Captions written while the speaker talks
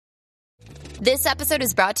This episode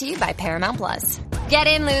is brought to you by Paramount Plus. Get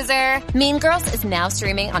in, loser! Mean Girls is now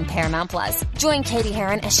streaming on Paramount Plus. Join Katie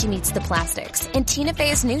Heron as she meets the plastics in Tina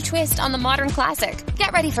Fey's new twist on the modern classic.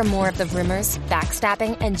 Get ready for more of the rumors,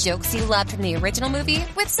 backstabbing, and jokes you loved from the original movie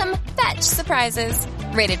with some fetch surprises.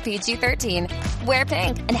 Rated PG-13. Wear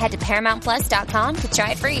pink and head to ParamountPlus.com to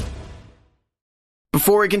try it free.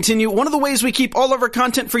 Before we continue, one of the ways we keep all of our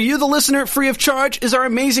content for you, the listener, free of charge is our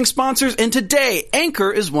amazing sponsors, and today,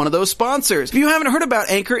 Anchor is one of those sponsors. If you haven't heard about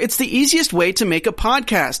Anchor, it's the easiest way to make a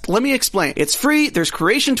podcast. Let me explain. It's free, there's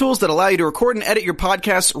creation tools that allow you to record and edit your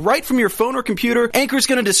podcasts right from your phone or computer. Anchor's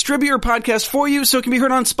going to distribute your podcast for you so it can be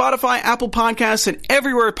heard on Spotify, Apple Podcasts, and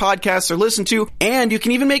everywhere podcasts are listened to, and you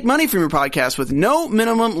can even make money from your podcast with no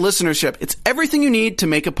minimum listenership. It's everything you need to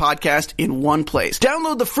make a podcast in one place.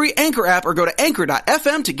 Download the free Anchor app or go to anchor.fm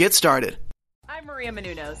to get started. I'm Maria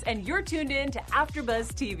Menounos, and you're tuned in to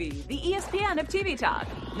AfterBuzz TV, the ESPN of TV talk.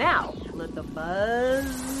 Now, let the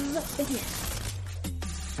buzz begin.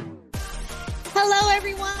 Hello,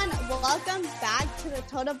 everyone. Welcome back to the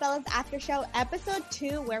Total Bellas After Show, Episode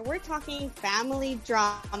 2, where we're talking family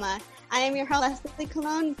drama. I am your host, Leslie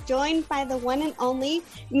Colon, joined by the one and only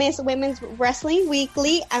Miss Women's Wrestling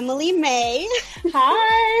Weekly, Emily May.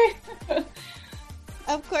 Hi.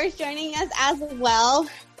 Of course, joining us as well,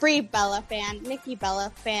 Brie Bella fan, Nikki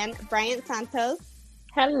Bella fan, Bryant Santos.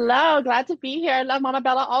 Hello, glad to be here. I love Mama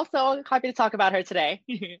Bella also. Happy to talk about her today.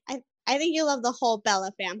 I think you love the whole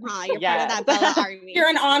Bella fam, huh? You're Yes. part of that Bella army. You're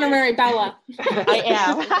an honorary Bella. I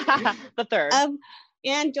am. The third.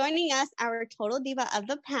 And joining us, our total diva of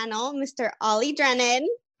the panel, Mr. Ollie Drennan.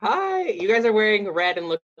 Hi, you guys are wearing red and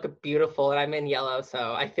look beautiful, and I'm in yellow,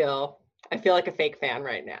 so I feel like a fake fan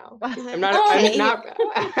right now. I'm not. I'm not.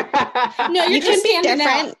 No, you can be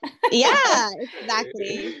different. Yeah,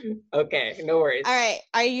 exactly. Okay, no worries. All right,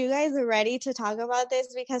 are you guys ready to talk about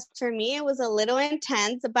this? Because for me, it was a little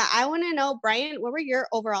intense, but I want to know, Brian, what were your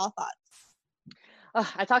overall thoughts?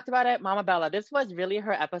 I talked about it, Mama Bella. This was really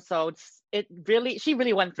her episode. She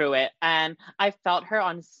really went through it, and I felt her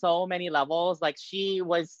on so many levels. Like, she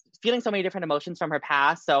was feeling so many different emotions from her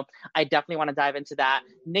past. So I definitely want to dive into that.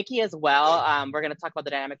 Nikki as well. We're going to talk about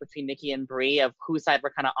the dynamic between Nikki and Brie of whose side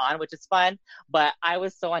we're kind of on, which is fun. But I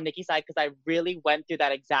was so on Nikki's side because I really went through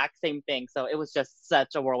that exact same thing. So it was just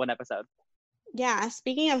such a whirlwind episode. Yeah,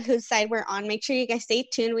 speaking of whose side we're on, make sure you guys stay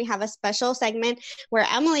tuned. We have a special segment where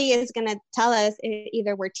Emily is going to tell us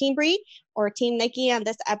either we're Team Brie or Team Nikki on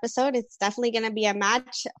this episode. It's definitely going to be a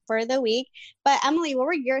match for the week. But Emily, what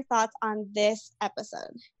were your thoughts on this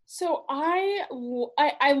episode? So I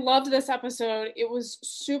loved this episode. It was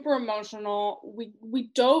super emotional.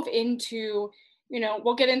 We dove into,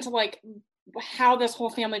 we'll get into like how this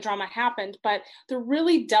whole family drama happened, but they're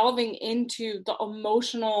really delving into the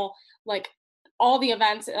emotional, like, all the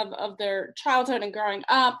events of their childhood and growing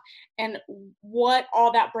up and what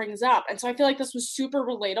all that brings up. And so I feel like this was super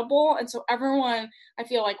relatable. And so everyone, I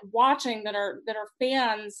feel like, watching that are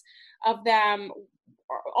fans of them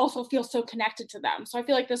also feel so connected to them. So I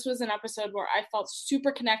feel like this was an episode where I felt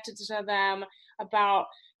super connected to them about,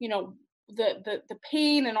 the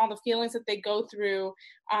pain and all the feelings that they go through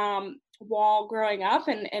while growing up.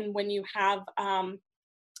 And when you have,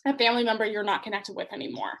 a family member you're not connected with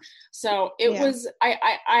anymore. So it was,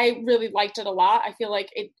 I really liked it a lot. I feel like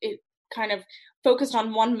it kind of focused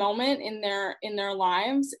on one moment in their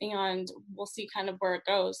lives, and we'll see kind of where it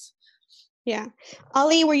goes. Yeah.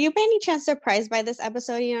 Ollie, were you by any chance surprised by this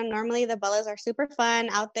episode? Normally the Bellas are super fun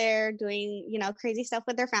out there doing, crazy stuff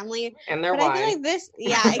with their family. And their wife. I feel like this,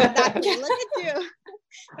 yeah, exactly. Look at you.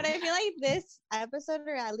 But I feel like this episode,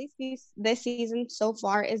 or at least this season so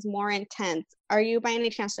far, is more intense. Are you by any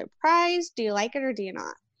chance surprised? Do you like it or do you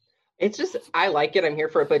not? It's just, I like it. I'm here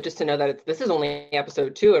for it. But just to know that this is only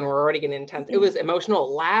episode 2 and we're already getting intense. It was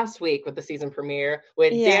emotional last week with the season premiere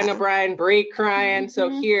with Daniel Bryan, Brie crying. So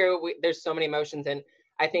here there's so many emotions. And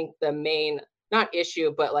I think the main, not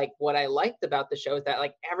issue, but like what I liked about the show is that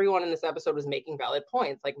like everyone in this episode was making valid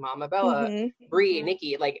points, like Mama Bella, Brie,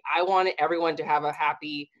 Nikki. Like, I wanted everyone to have a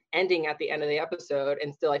happy ending at the end of the episode.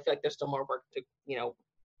 And still, I feel like there's still more work to,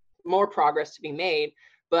 more progress to be made.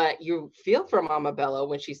 But you feel for Mama Bella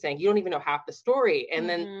when she's saying you don't even know half the story. And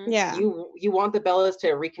then you want the Bellas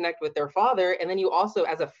to reconnect with their father. And then you also,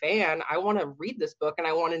 as a fan, I want to read this book and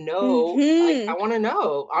I want to know, I want to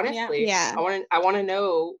know, honestly. Yeah. I want to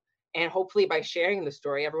know. And hopefully by sharing the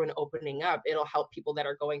story, everyone opening up, it'll help people that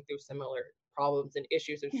are going through similar problems and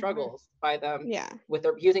issues and struggles by them with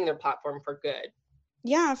using their platform for good.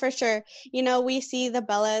 Yeah, for sure. We see the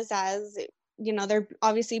Bellas as they're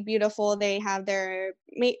obviously beautiful. They have their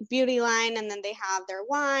beauty line, and then they have their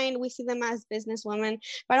wine. We see them as businesswomen,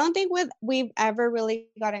 but I don't think we've ever really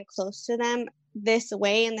gotten close to them this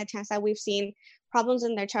way, in the chance that we've seen problems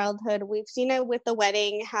in their childhood. We've seen it with the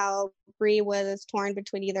wedding, how Bri was torn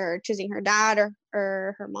between either choosing her dad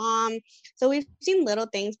or her mom. So we've seen little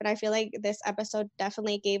things, but I feel like this episode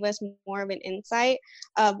definitely gave us more of an insight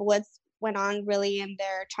of what's went on really in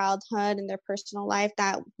their childhood and their personal life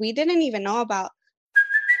that we didn't even know about.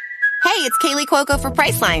 Hey, it's Kaylee Cuoco for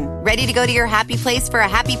Priceline. Ready to go to your happy place for a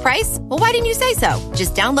happy price? Well, why didn't you say so?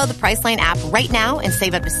 Just download the Priceline app right now and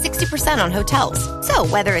save up to 60% on hotels. So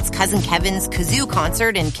whether it's Cousin Kevin's Kazoo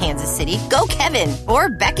Concert in Kansas City, go Kevin, or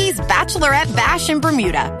Becky's Bachelorette Bash in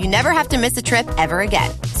Bermuda, you never have to miss a trip ever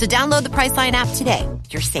again. So download the Priceline app today.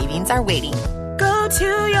 Your savings are waiting. Go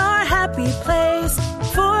to your happy place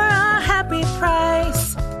for a happy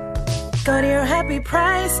price. Go to your happy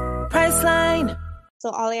price, Priceline. So,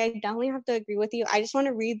 Ollie, I definitely have to agree with you. I just want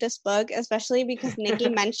to read this book, especially because Nikki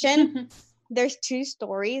mentioned there's 2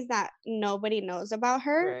 stories that nobody knows about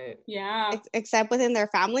her. Right. Yeah. Except within their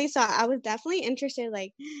family. So I was definitely interested,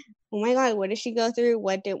 like, oh my God, what did she go through?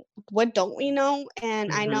 What don't we know?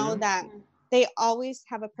 And I know that they always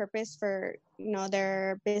have a purpose for,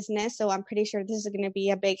 their business. So I'm pretty sure this is going to be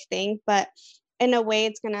a big thing. But in a way,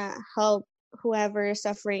 it's going to help whoever is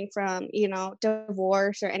suffering from,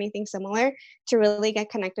 divorce or anything similar to really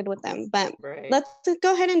get connected with them. But let's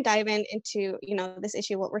go ahead and dive into, this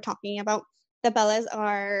issue, what we're talking about. The Bellas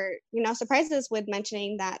are, surprised us with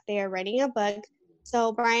mentioning that they are writing a book.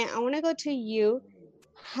 So, Brian, I want to go to you.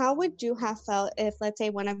 How would you have felt if, let's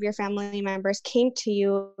say, one of your family members came to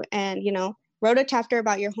you and, wrote a chapter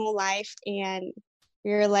about your whole life, and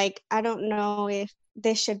you're like, I don't know if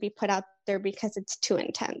this should be put out there because it's too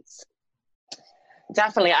intense?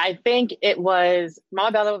 Definitely. I think it was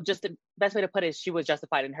Mama Bella, just the best way to put it is she was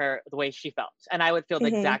justified in the way she felt. And I would feel the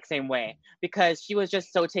exact same way, because she was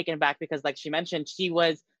just so taken back, because like she mentioned, she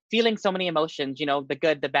was feeling so many emotions, the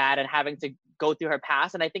good, the bad, and having to go through her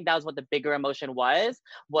past. And I think that was what the bigger emotion was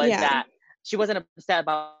that she wasn't upset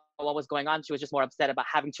about what was going on. She was just more upset about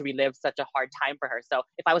having to relive such a hard time for her. So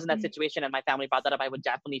if I was in that situation and my family brought that up, I would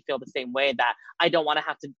definitely feel the same way, that I don't want to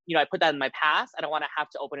have to, I put that in my past. I don't want to have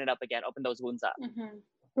to open it up again, open those wounds up.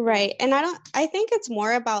 Right. And I think it's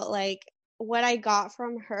more about, like, what I got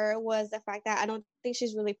from her was the fact that I don't think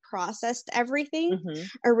she's really processed everything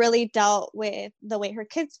or really dealt with the way her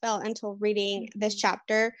kids felt until reading this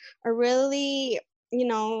chapter, or really,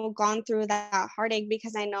 gone through that heartache,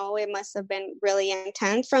 because I know it must have been really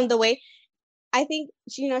intense from the way, I think,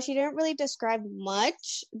 she didn't really describe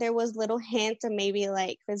much. There was little hints of maybe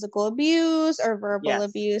like physical abuse or verbal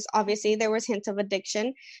abuse. Obviously, there was hints of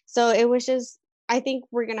addiction. So it was just, I think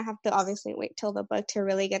we're going to have to obviously wait till the book to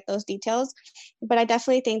really get those details. But I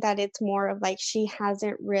definitely think that it's more of like, she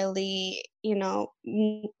hasn't really,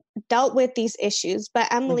 dealt with these issues.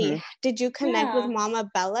 But Emily, did you connect with Mama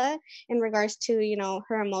Bella in regards to,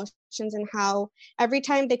 her emotions, and how every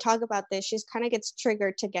time they talk about this, she kind of gets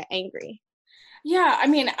triggered to get angry? Yeah, I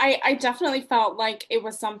mean, I definitely felt like it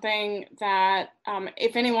was something that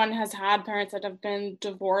if anyone has had parents that have been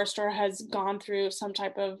divorced or has gone through some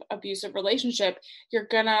type of abusive relationship,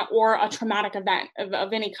 or a traumatic event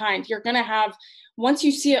of any kind, you're gonna have, once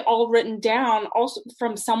you see it all written down, also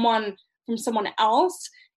from someone else,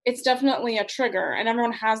 it's definitely a trigger, and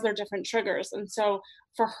everyone has their different triggers. And so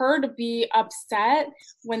for her to be upset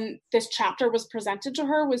when this chapter was presented to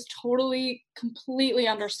her was completely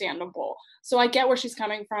understandable. So I get where she's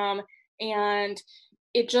coming from, and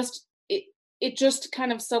it just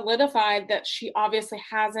kind of solidified that she obviously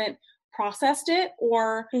hasn't processed it,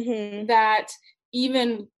 or that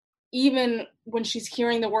even when she's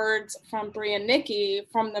hearing the words from Bri and Nikki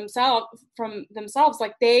from themselves,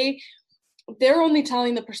 like they're only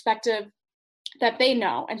telling the perspective that they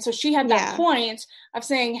know. And so she had that point of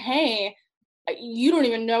saying, hey, you don't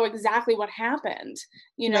even know exactly what happened.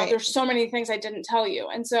 There's so many things I didn't tell you.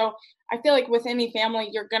 And so I feel like with any family,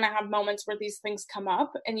 you're going to have moments where these things come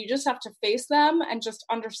up, and you just have to face them and just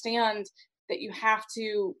understand that you have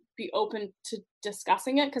to be open to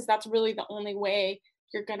discussing it, because that's really the only way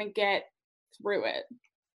you're going to get through it.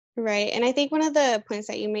 Right. And I think one of the points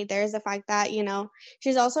that you made there is the fact that,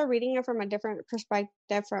 she's also reading it from a different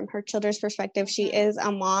perspective, from her children's perspective. She is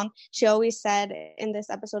a mom. She always said in this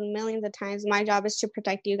episode millions of times, my job is to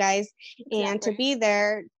protect you guys and to be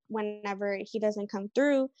there whenever he doesn't come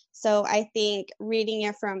through. So I think reading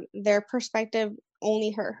it from their perspective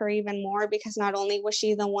only hurt her even more, because not only was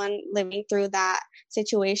she the one living through that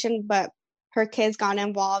situation, but her kids got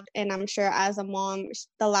involved. And I'm sure as a mom,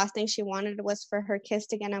 the last thing she wanted was for her kids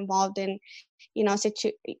to get involved in, you know,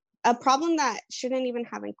 a problem that shouldn't even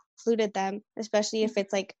have included them, especially if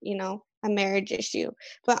it's like, you know, a marriage issue.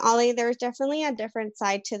 But Ollie, there's definitely a different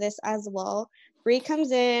side to this as well. Bree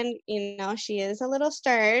comes in, you know, she is a little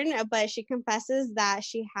stern, but she confesses that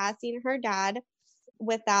she has seen her dad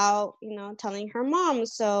without, you know, telling her mom.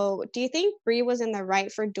 So do you think Bree was in the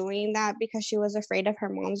right for doing that because she was afraid of her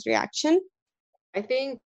mom's reaction? I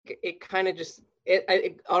think it kind of just,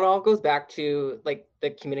 it all goes back to like the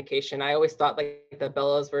communication. I always thought like the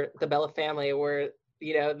Bella family were,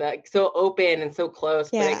 you know, like so open and so close,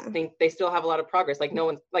 but I think they still have a lot of progress. Like no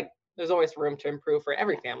one's like, there's always room to improve for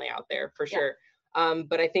every family out there for sure.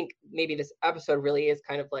 But I think maybe this episode really is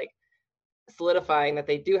kind of like solidifying that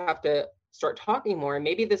they do have to start talking more. And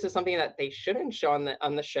maybe this is something that they shouldn't show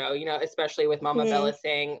on the show, you know, especially with Mama Bella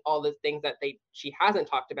saying all the things that she hasn't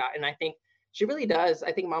talked about. And I think she really does.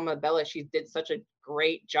 I think Mama Bella, she did such a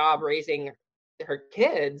great job raising her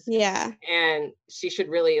kids. Yeah. And she should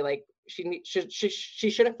really like, she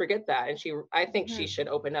shouldn't forget that. And I think she should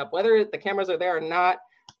open up, whether the cameras are there or not.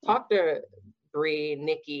 Talk to Bree,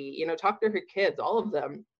 Nikki, you know, talk to her kids, all of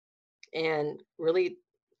them. And really,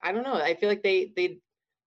 I don't know. I feel like they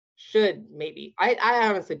should maybe. I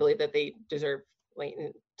honestly believe that they deserve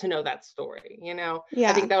Layton to know that story, you know?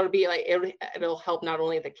 I think that would be like, it'll help not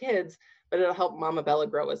only the kids, but it'll help Mama Bella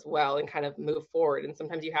grow as well and kind of move forward. And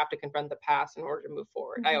sometimes you have to confront the past in order to move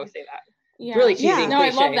forward. I always say that. Yeah. It's really cheesy. No,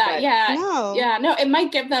 cliche, I love that. No, it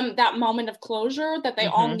might give them that moment of closure that they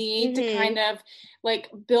all need to kind of like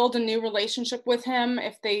build a new relationship with him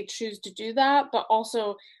if they choose to do that, but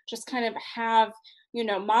also just kind of have, you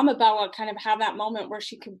know, Mama Bella kind of have that moment where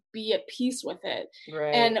she could be at peace with it.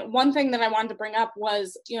 Right. And one thing that I wanted to bring up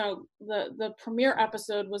was, you know, the premiere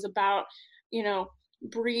episode was about, you know,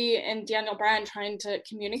 Bree and Daniel Bryan trying to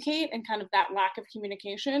communicate and kind of that lack of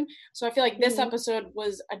communication. So I feel like this episode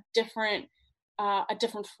was a different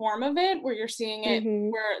form of it, where you're seeing it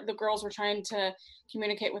where the girls were trying to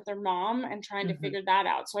communicate with their mom and trying to figure that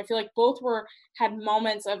out. So I feel like both had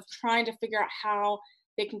moments of trying to figure out how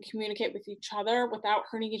they can communicate with each other without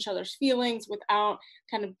hurting each other's feelings, without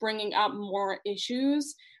kind of bringing up more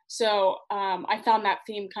issues. So I found that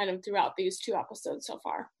theme kind of throughout these 2 episodes so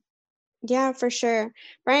far. Yeah, for sure.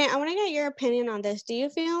 Brian, I want to get your opinion on this. Do you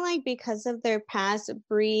feel like because of their past,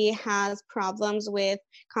 Bree has problems with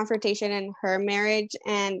confrontation in her marriage?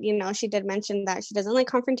 And, you know, she did mention that she doesn't like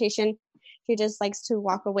confrontation. She just likes to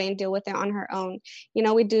walk away and deal with it on her own. You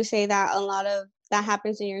know, we do say that a lot of that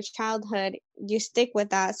happens in your childhood. You stick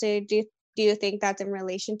with that. So do you think that's in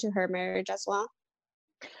relation to her marriage as well?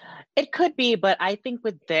 It could be, but I think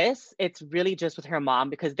with this, it's really just with her mom,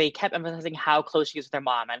 because they kept emphasizing how close she is with her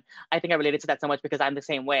mom. And I think I related to that so much because I'm the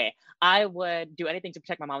same way. I would do anything to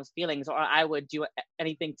protect my mom's feelings, or I would do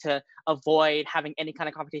anything to avoid having any kind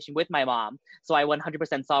of confrontation with my mom. So I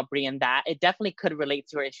 100% saw Bree in that. It definitely could relate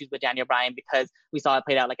to her issues with Daniel Bryan because we saw it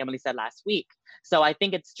played out, like Emily said last week. So I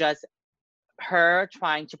think it's just her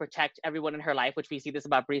trying to protect everyone in her life, which we see this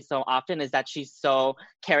about Bree so often, is that she's so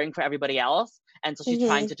caring for everybody else. And so she's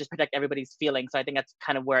trying to just protect everybody's feelings. So I think that's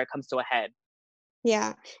kind of where it comes to a head.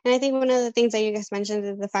 Yeah. And I think one of the things that you guys mentioned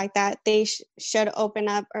is the fact that they should open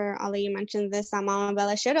up, or Ollie, you mentioned this, that Mama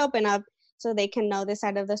Bella should open up so they can know this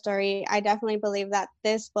side of the story. I definitely believe that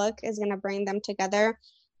this book is going to bring them together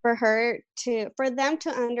for them to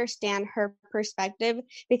understand her perspective,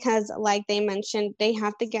 because like they mentioned, they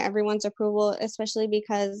have to get everyone's approval, especially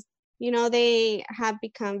because, you know, they have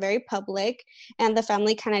become very public and the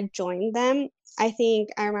family kind of joined them. I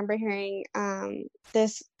remember hearing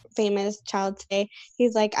this famous child say,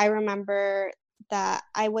 he's like, I remember that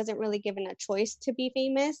I wasn't really given a choice to be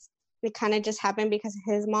famous. It kind of just happened because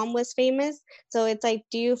his mom was famous. So it's like,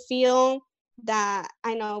 do you feel that,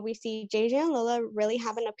 I know we see JJ and Lola really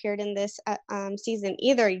haven't appeared in this season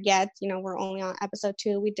either yet. You know, we're only on episode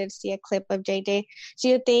 2. We did see a clip of JJ.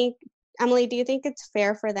 Emily, do you think it's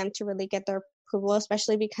fair for them to really get their approval,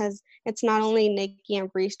 especially because it's not only Nikki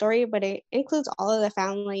and Bree's story, but it includes all of the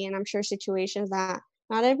family, and I'm sure situations that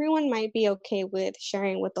not everyone might be okay with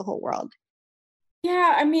sharing with the whole world?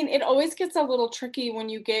 Yeah, I mean, it always gets a little tricky when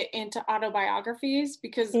you get into autobiographies,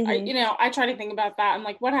 because I try to think about that. I'm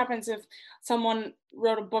like, what happens if someone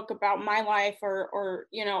wrote a book about my life, or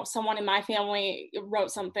you know, someone in my family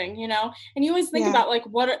wrote something, you know? And you always think about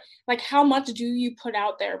like how much do you put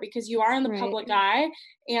out there, because you are in the public eye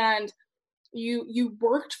and you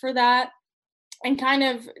worked for that and kind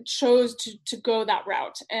of chose to go that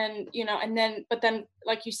route. And, you know, but then,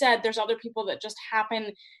 like you said, there's other people that just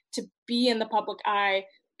happen to be in the public eye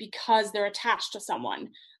because they're attached to someone.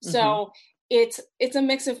 So it's a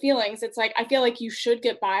mix of feelings. It's like, I feel like you should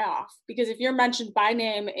get buy off, because if you're mentioned by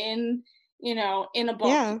name in, you know, in a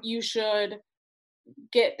book, you should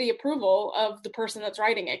get the approval of the person that's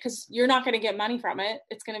writing it, because you're not going to get money from it.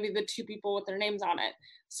 It's going to be the two people with their names on it.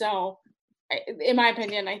 So in my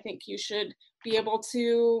opinion, I think you should be able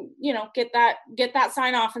to, you know, get that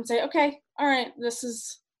sign off and say, okay, all right, this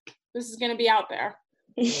is going to be out there.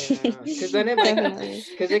 Yeah, because then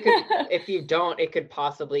because it could, if you don't, it could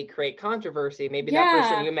possibly create controversy. Maybe that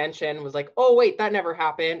person you mentioned was like, oh wait, that never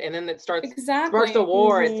happened, and then it sparks a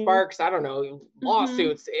war. It sparks, I don't know,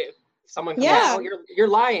 lawsuits. If someone comes out, oh, you're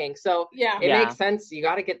lying. So it makes sense. You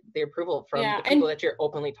got to get the approval from the people that you're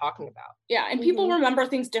openly talking about. Yeah, and people remember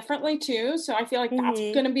things differently too. So I feel like that's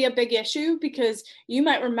going to be a big issue, because you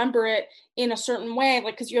might remember it in a certain way,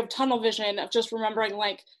 like because you have tunnel vision of just remembering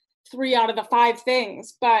like 3 out of the 5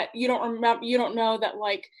 things, but you don't know that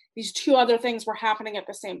like these 2 other things were happening at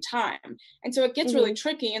the same time. And so it gets really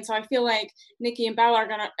tricky. And so I feel like Nikki and Bella are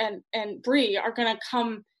gonna and Bree are gonna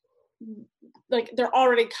come, like they're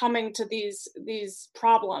already coming to these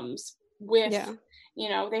problems with, you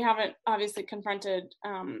know, they haven't obviously confronted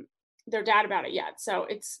their dad about it yet. So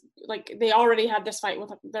it's like they already had this fight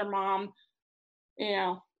with their mom. You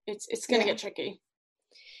know, it's gonna get tricky.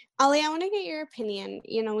 Ollie, I want to get your opinion.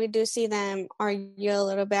 You know, we do see them argue a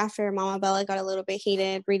little bit after Mama Bella got a little bit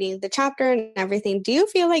heated reading the chapter and everything. Do you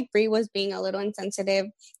feel like Bree was being a little insensitive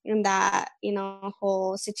in that, you know,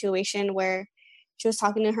 whole situation where she was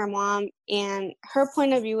talking to her mom and her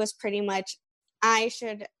point of view was pretty much, I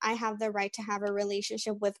have the right to have a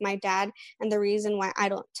relationship with my dad, and the reason why I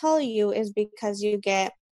don't tell you is because you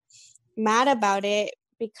get mad about it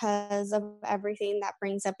because of everything that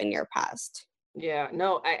brings up in your past. Yeah,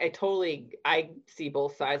 no, I see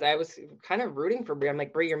both sides. I was kind of rooting for Bree. I'm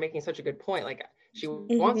like, Bree, you're making such a good point. Like, she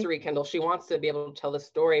wants to rekindle. She wants to be able to tell the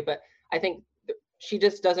story, but I think she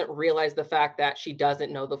just doesn't realize the fact that she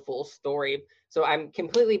doesn't know the full story. So I'm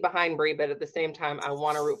completely behind Bree, but at the same time, I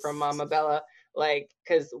want to root for Mama Bella, like,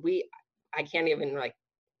 because I can't even like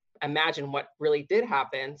imagine what really did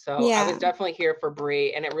happen. So I was definitely here for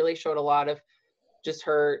Bree, and it really showed a lot of just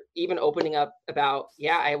her even opening up about,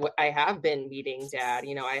 I have been meeting Dad,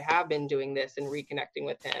 you know, I have been doing this and reconnecting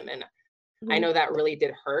with him. And I know that really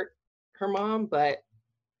did hurt her mom, but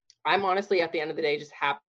I'm honestly at the end of the day just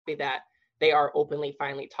happy that they are openly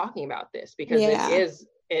finally talking about this, because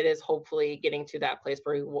it is hopefully getting to that place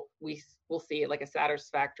where we will see it like a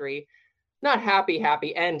satisfactory, not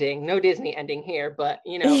happy ending, no Disney ending here, but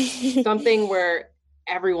you know, something where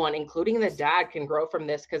everyone, including the dad, can grow from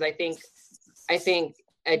this. Because I think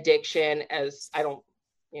addiction,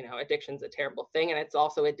 addiction's a terrible thing, and it's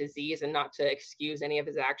also a disease, and not to excuse any of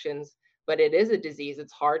his actions, but it is a disease.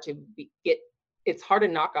 It's hard to it's hard to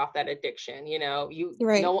knock off that addiction. You know,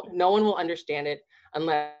 no one will understand it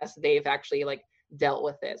unless they've actually like dealt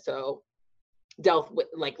with it. So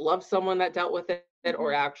love someone that dealt with it,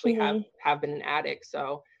 or actually have been an addict.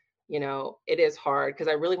 So, you know, it is hard, because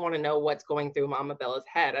I really want to know what's going through Mama Bella's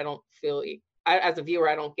head. I don't feel as a viewer,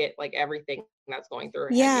 I don't get like everything that's going through her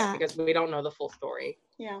head yet, because we don't know the full story.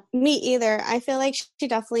 Yeah, me either. I feel like she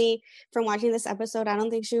definitely, from watching this episode, I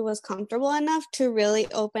don't think she was comfortable enough to really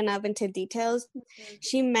open up into details.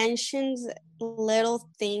 She mentions little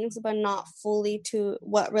things, but not fully to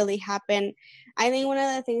what really happened. I think one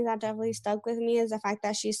of the things that definitely stuck with me is the fact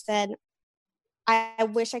that she said, I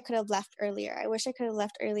wish I could have left earlier. I wish I could have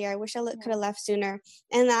left earlier. I wish I could have left sooner.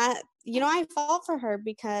 And that, you know, I felt for her,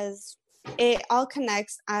 because it all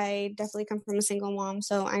connects. I definitely come from a single mom,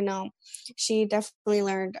 so I know she definitely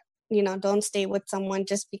learned, you know, don't stay with someone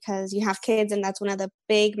just because you have kids. And that's one of the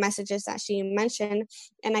big messages that she mentioned.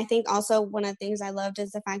 And I think also one of the things I loved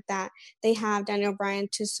is the fact that they have Daniel Bryan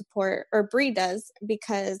to support, or Bree does,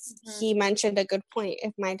 because he mentioned a good point.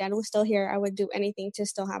 If my dad was still here, I would do anything to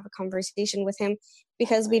still have a conversation with him,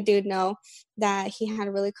 because we do know that he had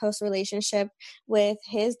a really close relationship with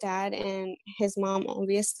his dad and his mom,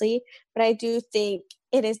 obviously. But I do think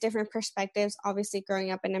it is different perspectives, obviously, growing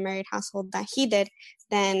up in a married household that he did,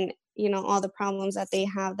 than, you know, all the problems that they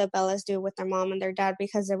have, the Bellas do with their mom and their dad,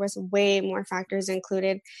 because there was way more factors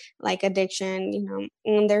included, like addiction, you know,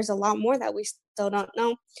 and there's a lot more that we still don't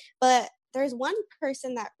know. But there's one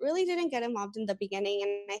person that really didn't get involved in the beginning,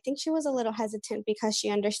 and I think she was a little hesitant because she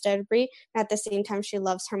understood Bree, and at the same time she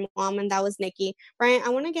loves her mom, and that was Nikki. Brian, I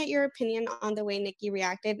want to get your opinion on the way Nikki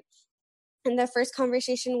reacted in the first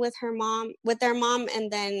conversation with their mom, and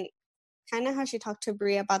then kind of how she talked to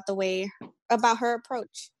Bree about her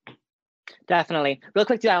approach. Definitely. Real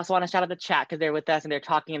quick, too, I also want to shout out the chat, because they're with us and they're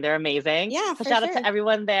talking and they're amazing. Yeah, so shout out to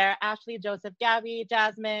everyone there: Ashley, Joseph, Gabby,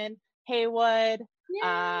 Jasmine, Haywood,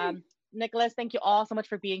 Nicholas, thank you all so much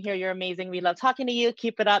for being here. You're amazing. We love talking to you.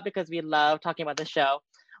 Keep it up because we love talking about the show.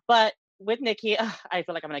 But with Nikki, I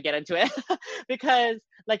feel like I'm going to get into it because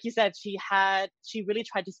like you said, she really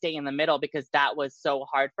tried to stay in the middle because that was so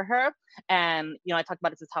hard for her. And, you know, I talked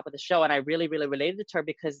about this at the top of the show and I really, really related to her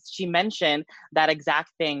because she mentioned that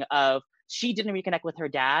exact thing of she didn't reconnect with her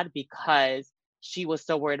dad because she was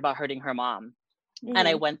so worried about hurting her mom. Mm-hmm. And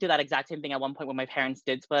I went through that exact same thing at one point when my parents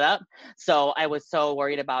did split up. So I was so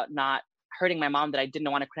worried about not hurting my mom that I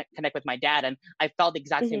didn't want to connect with my dad. And I felt the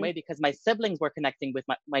exact same way because my siblings were connecting with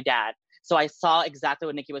my dad. So I saw exactly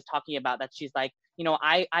what Nikki was talking about, that she's like, you know,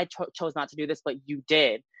 I chose not to do this, but you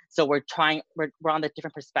did. So we're on a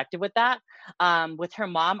different perspective with that. With her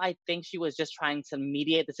mom, I think she was just trying to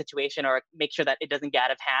mediate the situation or make sure that it doesn't get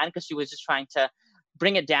out of hand because she was just trying to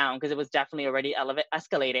bring it down because it was definitely already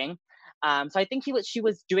escalating. So I think she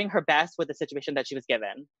was doing her best with the situation that she was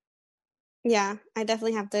given. Yeah, I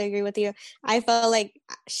definitely have to agree with you. I felt like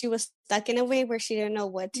she was stuck in a way where she didn't know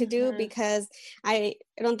what to do because I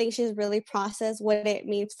don't think she's really processed what it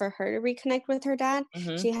means for her to reconnect with her dad.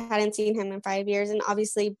 She hadn't seen him in 5 years. And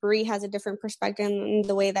obviously Brie has a different perspective in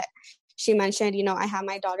the way that she mentioned, you know, I have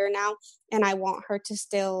my daughter now and I want her to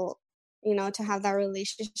still, you know, to have that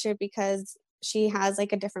relationship because she has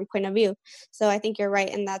like a different point of view. So I think you're right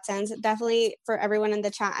in that sense. Definitely for everyone in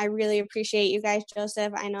the chat, I really appreciate you guys.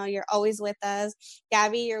 Joseph, I know you're always with us.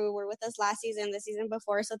 Gabby, you were with us last season, the season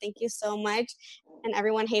before. So thank you so much. And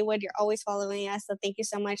everyone, Haywood, you're always following us. So thank you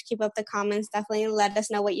so much. Keep up the comments. Definitely let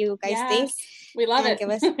us know what you guys think. We love it.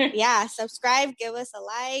 Give us, subscribe, give us a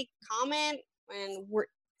like, comment. And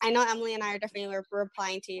I know Emily and I are definitely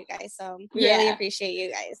replying to you guys. So really appreciate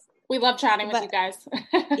you guys. We love chatting with you guys.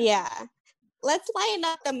 Yeah. Let's lighten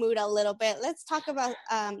up the mood a little bit. Let's talk about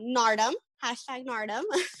Nardum, #Nardum,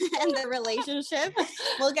 and the relationship.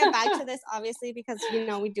 We'll get back to this, obviously, because, you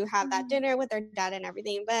know, we do have that dinner with our dad and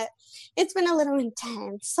everything, but it's been a little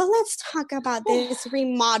intense. So let's talk about this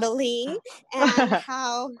remodeling and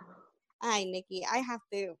how... Hi, Nikki. I have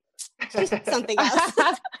to... something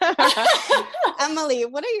else. Emily,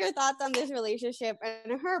 what are your thoughts on this relationship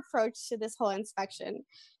and her approach to this whole inspection?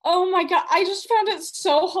 Oh my God, I just found it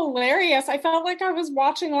so hilarious. I felt like I was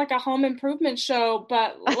watching like a home improvement show,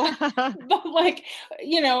 but like,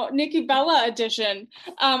 you know, Nikki Bella edition.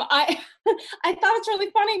 I thought it's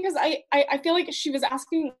really funny because I feel like she was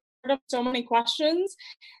asking so many questions.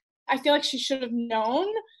 I feel like she should have known.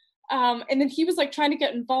 And then he was like trying to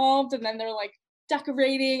get involved, and then they're like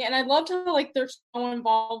decorating, and I loved how like they're so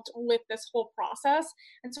involved with this whole process,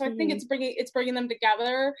 and so I think it's bringing them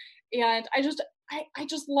together. And I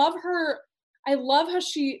just love her. I love how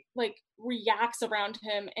she like reacts around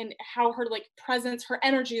him and how her like presence, her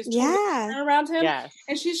energy is totally around him. Yes.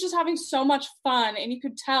 And she's just having so much fun, and you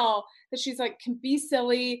could tell that she's like can be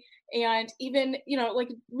silly, and even, you know, like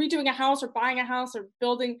redoing a house or buying a house or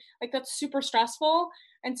building, like that's super stressful.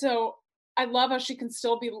 And so I love how she can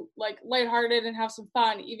still be like lighthearted and have some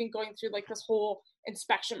fun, even going through like this whole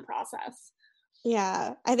inspection process.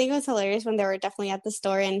 Yeah, I think it was hilarious when they were definitely at the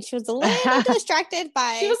store and she was a little distracted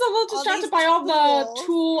by... She was a little distracted by all the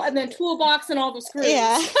tool and then toolbox and all the screws.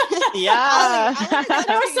 Yeah.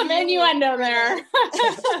 There was some innuendo there.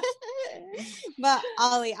 But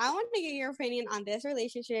Ollie, I want to get your opinion on this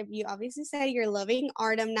relationship. You obviously said you're loving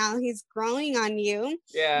Artem now. He's growing on you.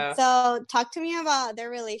 Yeah. So talk to me about their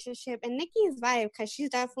relationship and Nikki's vibe, because she's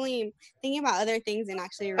definitely thinking about other things and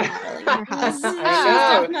actually remodeling her house.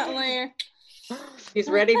 I know. Definitely. He's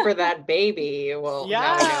ready for that baby. Well,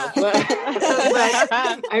 now we know.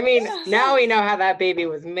 But I mean, now we know how that baby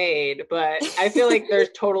was made, but I feel like they're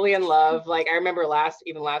totally in love. Like I remember last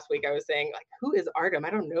week I was saying like, who is Artem?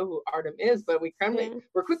 I don't know who Artem is, but we're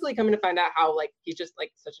quickly coming to find out how like he's just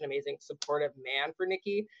like such an amazing supportive man for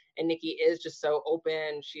Nikki, and Nikki is just so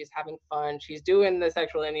open. She's having fun. She's doing the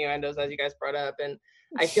sexual innuendos as you guys brought up, and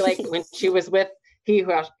I feel like when she was with he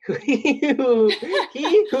who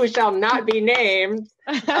shall not be named.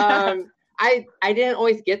 I didn't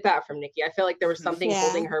always get that from Nikki. I feel like there was something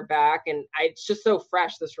holding her back, and it's just so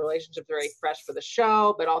fresh. This relationship's very fresh for the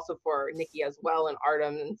show, but also for Nikki as well and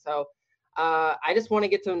Artem. And so I just want to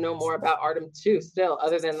get to know more about Artem too, still,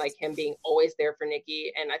 other than like him being always there for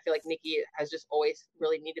Nikki. And I feel like Nikki has just always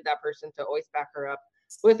really needed that person to always back her up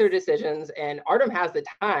with her decisions, and Artem has the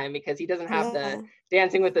time because he doesn't have the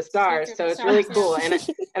Dancing with the Stars, so it's really cool. And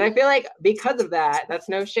I feel like because of that, that's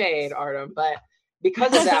no shade, Artem, but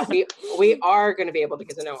because of that, we are going to be able to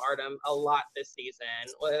get to know Artem a lot this season,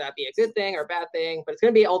 whether that be a good thing or a bad thing, but it's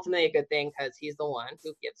going to be ultimately a good thing because he's the one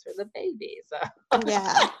who gives her the baby. So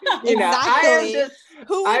yeah, you know, exactly.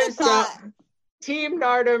 Who would have thought? Team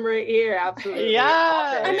Nardum right here. Absolutely.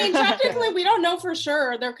 Yeah. I mean, technically, we don't know for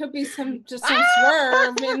sure. There could be some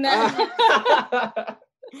swerve in that.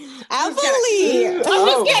 Absolutely.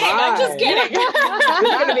 I'm just kidding.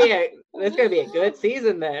 This is gonna be a good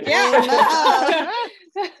season then. Yeah.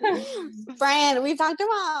 Brian, we talked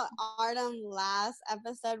about Artem last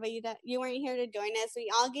episode, but you weren't here to join us.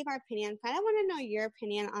 We all gave our opinion. Kind of want to know your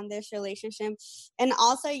opinion on this relationship. And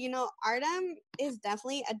also, Artem is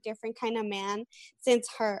definitely a different kind of man since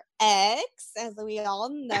her ex, as we all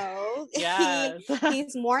know. Yes.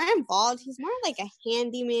 He's more involved. He's more like a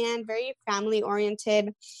handyman, very family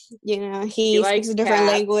oriented. He speaks a different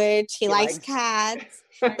language. He likes cats.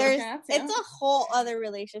 It's a whole other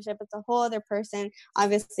relationship. It's a whole other person.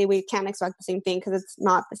 Obviously, we can't expect the same thing because it's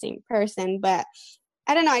not the same person. But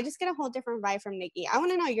I don't know. I just get a whole different vibe from Nikki. I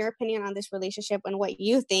want to know your opinion on this relationship and what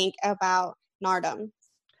you think about Nardum.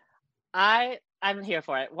 I'm here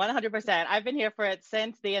for it, 100%. I've been here for it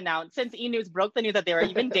since E! News broke the news that they were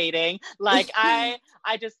even dating. Like, I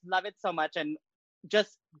just love it so much. And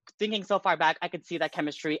just thinking so far back, I could see that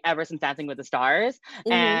chemistry ever since Dancing with the Stars.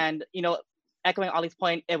 Mm-hmm. And, echoing Ollie's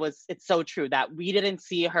point, it's so true that we didn't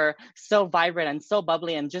see her so vibrant and so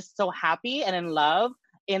bubbly and just so happy and in love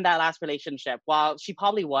in that last relationship. While she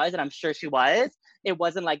probably was, and I'm sure she was, it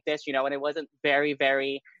wasn't like this, and it wasn't very,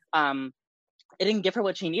 very, it didn't give her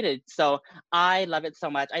what she needed. So I love it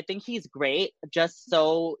so much. I think he's great, just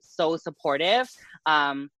so supportive.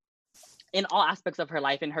 In all aspects of her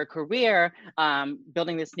life, in her career,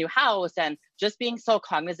 building this new house, and just being so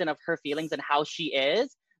cognizant of her feelings and how she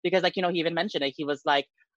is. Because, he even mentioned it. He was like,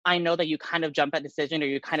 I know that you kind of jump at decision, or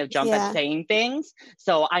you kind of jump at saying things.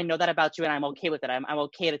 So I know that about you, and I'm okay with it. I'm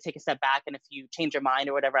okay to take a step back. And if you change your mind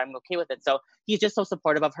or whatever, I'm okay with it. So he's just so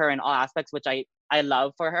supportive of her in all aspects, which I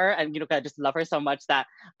love for her. And, I just love her so much that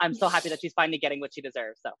I'm so happy that she's finally getting what she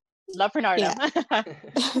deserves. So love for Nardum. Yeah.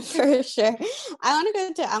 For sure. I want to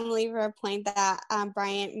go to Emily for a point that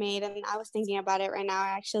Bryant made. And I was thinking about it right now,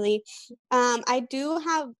 actually. I do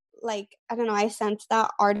have, I don't know, I sense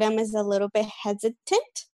that Artem is a little bit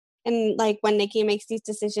hesitant and when Nikki makes these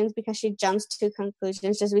decisions, because she jumps to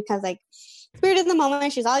conclusions just because spirit of the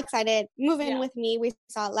moment, she's all excited, move in with me. We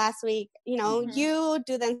saw it last week. You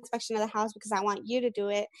do the inspection of the house because I want you to do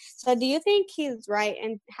it. So do you think he's right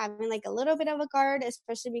in having a little bit of a guard,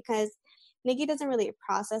 especially because Nikki doesn't really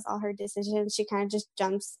process all her decisions. She kind of just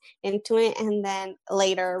jumps into it and then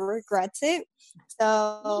later regrets it.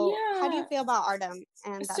 So how do you feel about Artem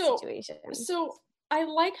and that situation? So I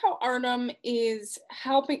like how Artem is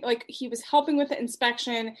helping, he was helping with the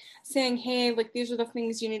inspection, saying, hey, these are the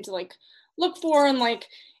things you need to look for. And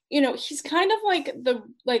he's kind of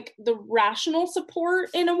the rational support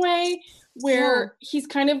in a way where he's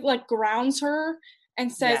kind of grounds her and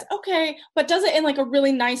says, okay, but does it in a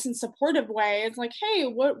really nice and supportive way. It's hey,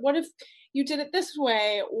 what if you did it this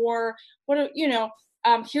way? Or what,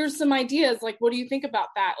 here's some ideas. What do you think about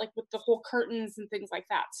that? With the whole curtains and things like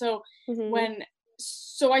that. So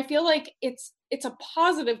so I feel it's a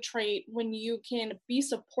positive trait when you can be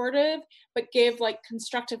supportive, but give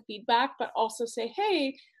constructive feedback, but also say,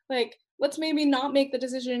 hey, let's maybe not make the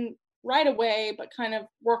decision right away, but kind of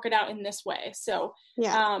work it out in this way. So,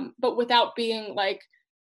 but without being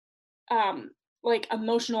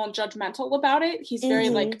emotional and judgmental about it. He's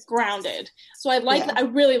very grounded. So I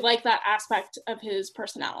really like that aspect of his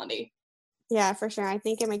personality. Yeah, for sure. I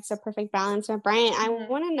think it makes a perfect balance. But Brian, I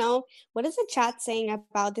want to know, what is the chat saying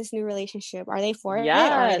about this new relationship? Are they for it or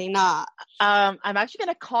are they not? I'm actually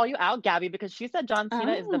going to call you out, Gabby, because she said John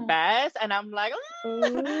Cena is the best. And I'm like,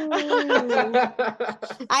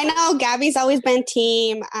 I know Gabby's always been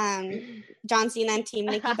team John Cena and team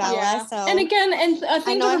Nikki Bella. Yeah. So and again, and a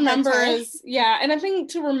thing to remember is, and I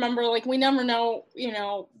think to remember, we never know,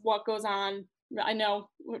 what goes on. I know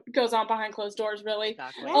what goes on behind closed doors, really.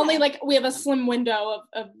 Exactly. Only we have a slim window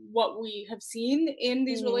of what we have seen in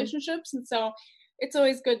these relationships. And so it's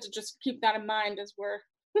always good to just keep that in mind as we're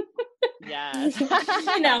as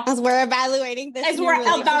we're evaluating this. As we're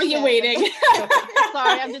evaluating.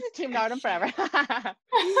 Sorry, I'm just Team Nardum forever.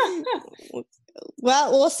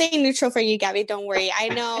 Well, we'll stay neutral for you, Gabby. Don't worry. I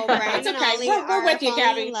know Brian and Ollie we're with you,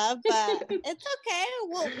 Gabby. In love, but it's okay.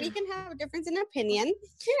 Well, we can have a difference in opinion.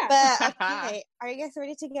 Yeah. But okay, are you guys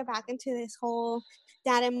ready to get back into this whole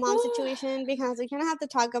dad and mom situation? Because we kind of have to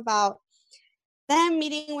talk about them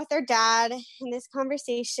meeting with their dad in this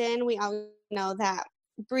conversation. We all know that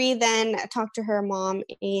Bree then talked to her mom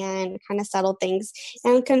and kind of settled things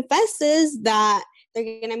and confesses that they're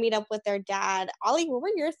going to meet up with their dad. Ollie, what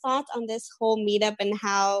were your thoughts on this whole meetup and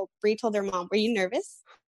how Bree told her mom? Were you nervous?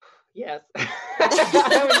 Yes.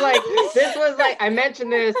 I was like, this was like, I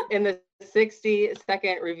mentioned this in the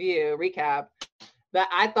 60-second review recap, that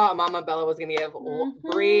I thought Mama Bella was going to give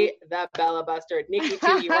Brie the Bella Buster. Nikki,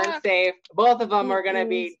 too, you weren't safe. Both of them are going to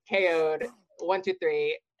be KO'd. 1, 2,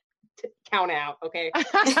 3. Count out, okay?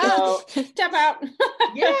 So step out.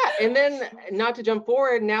 Yeah, and then not to jump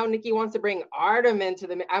forward, now Nikki wants to bring Artem into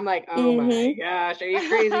the. I'm like, oh my gosh, are you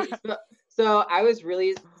crazy? So I was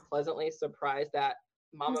really pleasantly surprised that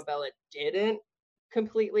Mama Bella didn't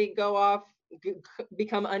completely go off,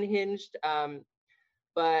 become unhinged.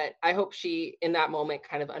 But I hope she, in that moment,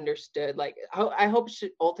 kind of understood. Like, I hope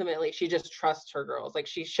ultimately she just trusts her girls. Like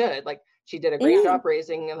she should. Like she did a great job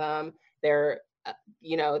raising them. They're,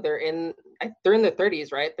 they're in their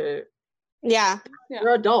 30s, right? They're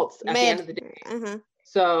adults at the end of the day.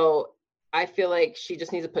 So I feel like she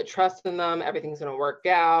just needs to put trust in them. Everything's going to work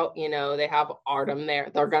out. They have Artem there.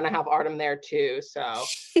 They're going to have Artem there too. So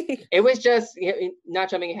it was just, not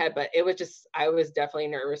jumping ahead, but it was just, I was definitely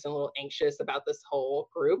nervous and a little anxious about this whole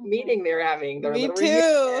group meeting they're having. Me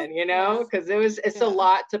too. Reunion, because it's a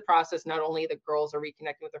lot to process. Not only the girls are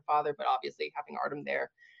reconnecting with their father, but obviously having Artem there.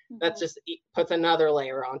 That just puts another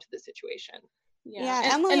layer onto the situation. Yeah.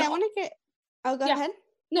 Emily, I want to get, go ahead.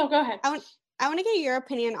 No, go ahead. I want to get your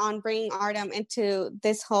opinion on bringing Artem into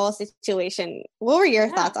this whole situation. What were your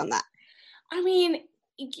thoughts on that? I mean,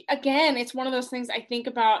 again, it's one of those things I think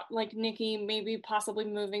about, like Nikki maybe possibly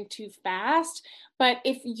moving too fast. But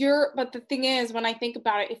the thing is, when I think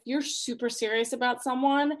about it, if you're super serious about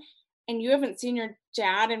someone and you haven't seen your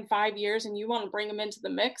dad in 5 years and you want to bring him into the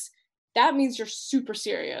mix, that means you're super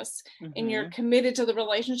serious and you're committed to the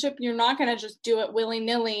relationship. You're not going to just do it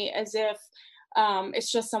willy-nilly as if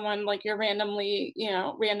it's just someone like you're randomly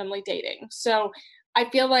dating. So I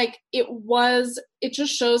feel like it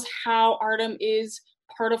just shows how Artem is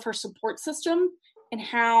part of her support system and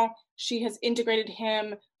how she has integrated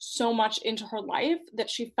him so much into her life that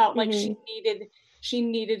she felt like she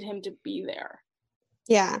needed him to be there.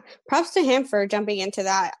 Yeah. Props to him for jumping into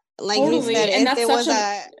that. Like totally. You said, and that's it was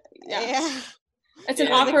it's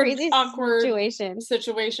an awkward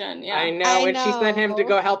situation. Yeah, I know. When she sent him to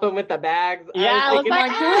go help him with the bags. Yeah, I was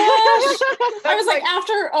like, I was like, I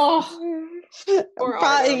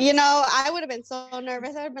would have been so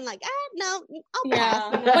nervous. I would have been like, no, I'll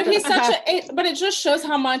pass. But he's but it just shows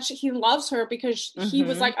how much he loves her, because he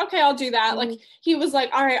was like, okay, I'll do that. Like he was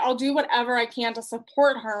like, all right, I'll do whatever I can to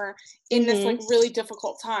support her in this like really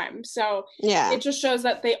difficult time. So it just shows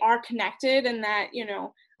that they are connected, and that,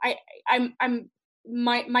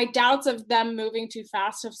 my doubts of them moving too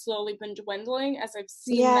fast have slowly been dwindling as I've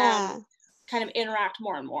seen them kind of interact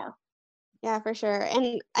more and more. Yeah, for sure.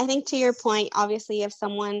 And I think, to your point, obviously, if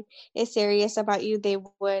someone is serious about you, they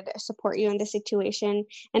would support you in this situation.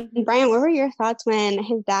 And Brian, what were your thoughts when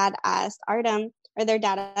his dad asked Artem, or their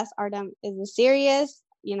dad asked Artem, is this serious?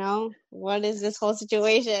 What is this whole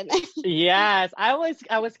situation? Yes, I was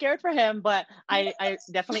scared for him, but I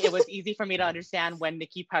definitely, it was easy for me to understand when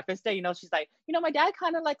Nikki prefaced it. She's like, my dad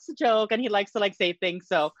kind of likes to joke and he likes to like say things.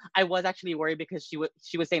 So I was actually worried, because she was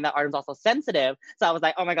saying that Artem's also sensitive. So I was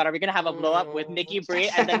like, oh my God, are we gonna have a blow up with Nikki,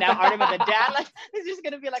 Brie, and then now Artem and the dad? Like, it's just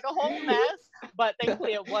gonna be like a whole mess. But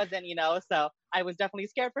thankfully it wasn't. So I was definitely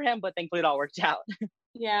scared for him, but thankfully it all worked out.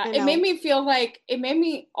 Yeah, it made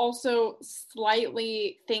me also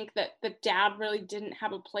slightly think that the dad really didn't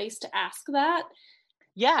have a place to ask that.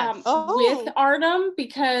 Yeah, with Artem,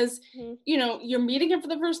 because you're meeting him for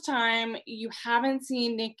the first time, you haven't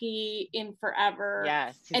seen Nikki in forever,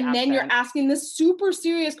 and then you're asking this super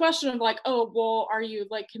serious question of like, oh, well, are you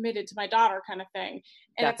like committed to my daughter, kind of thing?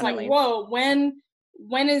 And Definitely. It's like, whoa, when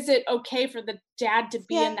is it okay for the dad to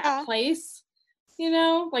be in that place?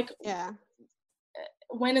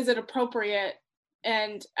 When is it appropriate?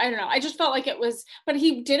 And I don't know, I just felt like it was, but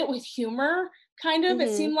he did it with humor, kind of,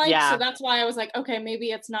 it seemed like. So that's why I was like, okay,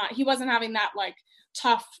 maybe it's not, he wasn't having that like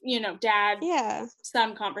tough, dad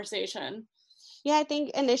son conversation. Yeah, I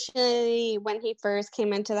think initially when he first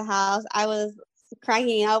came into the house, I was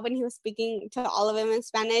cracking up when he was speaking to all of them in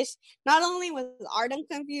Spanish. Not only was Artem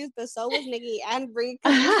confused, but so was Nikki and Brie,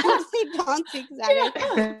 because they don't speak Spanish.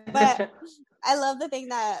 But I love the thing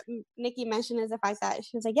that Nikki mentioned, is the fact that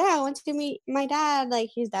she was like, I went to meet my dad.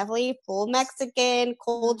 Like, he's definitely full Mexican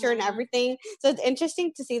culture and everything. So it's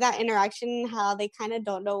interesting to see that interaction, how they kind of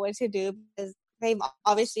don't know what to do, because they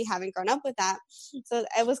obviously haven't grown up with that. So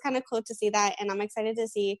it was kind of cool to see that. And I'm excited to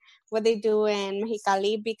see what they do in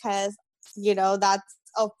Mexicali, because that's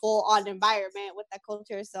a full-on environment with that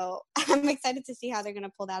culture. So I'm excited to see how they're going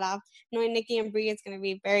to pull that off. Knowing Nikki and Brie, it's going to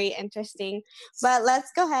be very interesting. But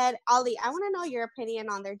let's go ahead. Ollie, I want to know your opinion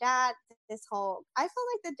on their dad. I felt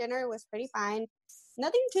like the dinner was pretty fine.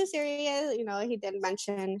 Nothing too serious. He did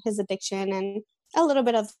mention his addiction and a little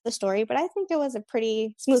bit of the story, but I think it was a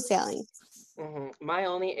pretty smooth sailing. Mm-hmm. My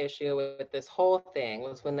only issue with this whole thing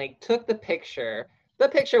was when they took the picture. The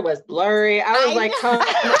picture was blurry. I was like, come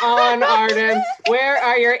on, Artem. Where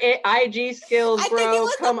are your IG skills, bro?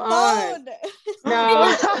 Come on.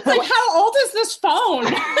 No. Like, how old is this phone?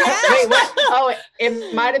 Wait, what? Oh,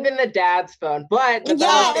 it might have been the dad's phone, but it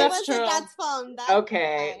was the dad's phone.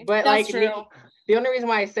 Okay, but that's like true. the only reason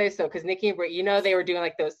why I say so, because Nikki and Brie, they were doing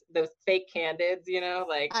like those fake candids,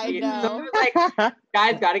 like I know. So like,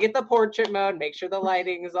 guys, got to get the portrait mode, make sure the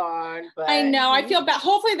lighting's on. But I know, I feel bad.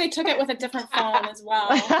 Hopefully they took it with a different phone as well.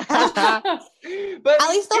 But at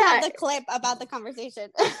least they'll have the clip about the conversation.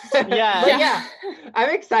 Yeah, I'm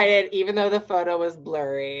excited, even though the photo was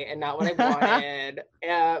blurry and not what I wanted.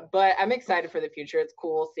 But I'm excited for the future. It's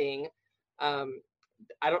cool seeing.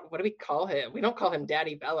 What do we call him? We don't call him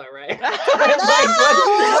Daddy Bella, right?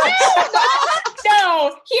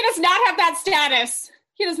 No, he does not have that status.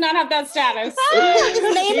 He does not have that status.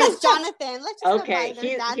 His name is Jonathan. Let's just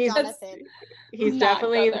he's Jonathan. He's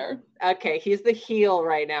definitely okay. He's the heel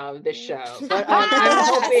right now of this show. But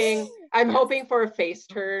I'm hoping for a face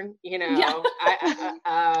turn. Yeah.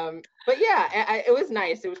 But yeah, it was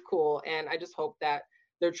nice. It was cool, and I just hope that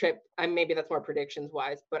their trip. Maybe that's more predictions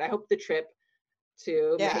wise, but I hope the trip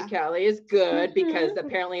to Mexicali is good because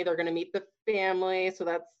apparently they're going to meet the family. So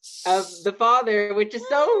that's of the father, which is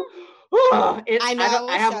so. I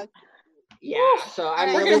know. So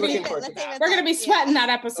I'm really looking forward to that. We're going to be sweating that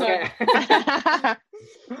episode. Okay.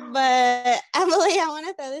 But Emily, I want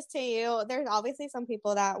to throw this to you. There's obviously some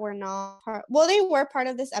people that were not they were part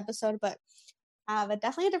of this episode, but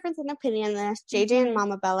definitely a difference in opinion. There's JJ and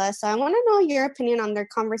Mama Bella. So I want to know your opinion on their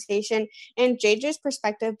conversation and JJ's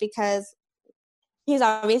perspective, because he's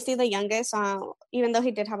obviously the youngest. Even though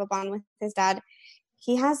he did have a bond with his dad,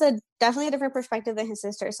 he has definitely a different perspective than his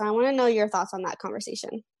sister. So I want to know your thoughts on that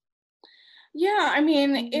conversation. Yeah, I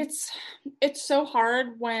mean, it's so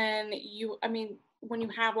hard when you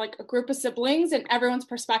have like a group of siblings and everyone's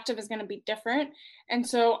perspective is going to be different. And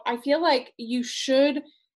so I feel like you should,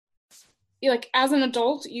 like, as an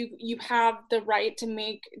adult, you have the right to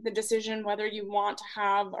make the decision whether you want to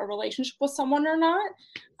have a relationship with someone or not,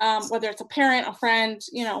 whether it's a parent, a friend,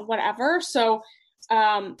 whatever. So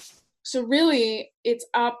really it's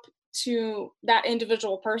up to that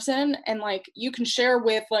individual person, and like you can share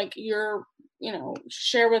with like your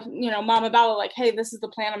Mama Bella, like, hey, this is the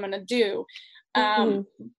plan I'm going to do.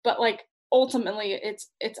 But like ultimately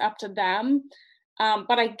it's up to them.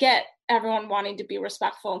 But I get everyone wanting to be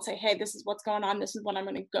respectful and say, hey, this is what's going on. This is what I'm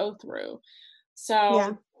going to go through.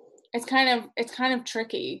 So it's kind of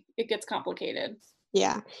tricky. It gets complicated.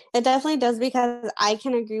 Yeah, it definitely does, because I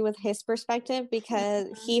can agree with his perspective, because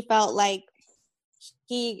he felt like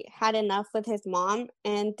he had enough with his mom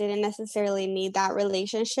and didn't necessarily need that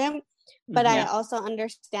relationship. But I also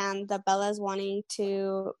understand the Bellas wanting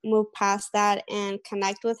to move past that and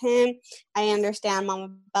connect with him. I understand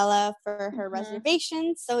Mama Bella for her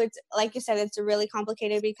reservations. So it's, like you said, it's really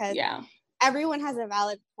complicated because everyone has a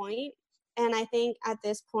valid point. And I think at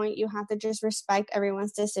this point, you have to just respect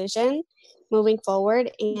everyone's decision moving forward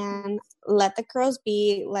and let the girls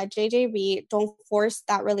be, let JJ be. Don't force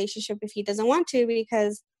that relationship if he doesn't want to,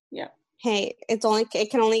 because hey, it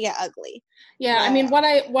can only get ugly. Yeah, I mean, what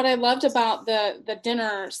I loved about the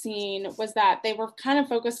dinner scene was that they were kind of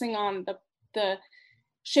focusing on the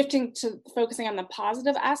shifting to focusing on the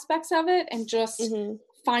positive aspects of it, and just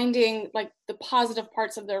finding like the positive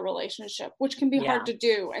parts of their relationship, which can be hard to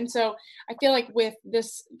do. And so I feel like with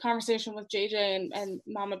this conversation with JJ and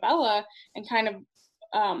Mama Bella, and kind of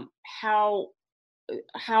how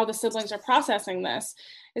the siblings are processing this,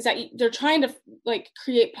 is that they're trying to like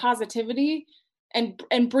create positivity,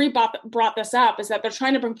 and Brie brought this up, is that they're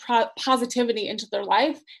trying to bring positivity into their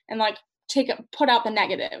life and like put out the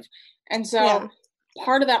negative. And so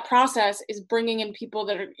part of that process is bringing in people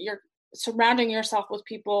that you're surrounding yourself with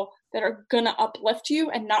people that are going to uplift you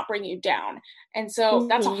and not bring you down. And so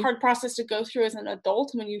that's a hard process to go through as an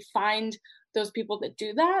adult when you find those people that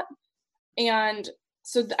do that. And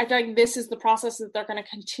so I feel like this is the process that they're going to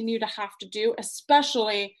continue to have to do,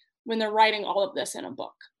 especially when they're writing all of this in a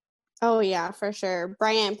book. Oh, yeah, for sure.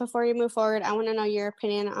 Brian, before you move forward, I want to know your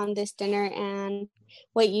opinion on this dinner and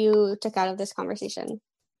what you took out of this conversation.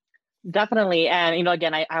 Definitely. And,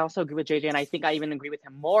 again, I also agree with JJ, and I think I even agree with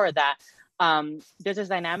him more that there's this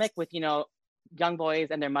dynamic with, young boys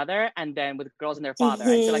and their mother, and then with girls and their father.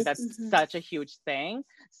 I feel like that's such a huge thing.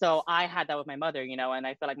 So I had that with my mother, and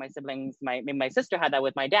I feel like my siblings, my sister had that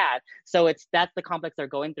with my dad. So that's the complex they're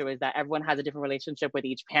going through, is that everyone has a different relationship with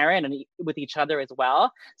each parent and with each other as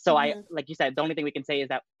well. So I, like you said, the only thing we can say is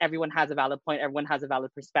that everyone has a valid point, everyone has a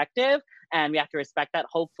valid perspective, and we have to respect that.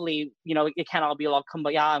 Hopefully, it can't all be all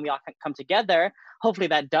kumbaya and we all can come together. Hopefully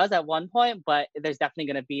that does at one point, but there's definitely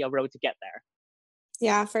going to be a road to get there.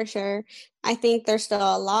 Yeah, for sure. I think there's still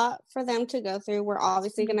a lot for them to go through. We're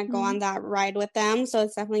obviously going to go on that ride with them. So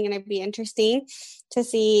it's definitely going to be interesting to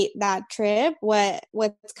see that trip,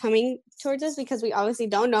 what's coming towards us, because we obviously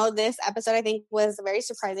don't know. This episode, I think, was very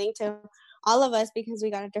surprising to all of us because we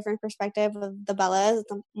got a different perspective of the Bellas,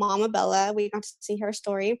 the Mama Bella. We got to see her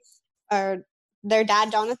story, or their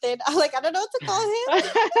dad, Jonathan. I don't know what to call him.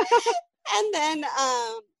 And then,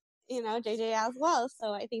 JJ as well.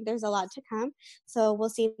 So I think there's a lot to come. So we'll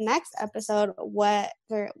see next episode what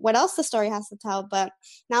else the story has to tell. But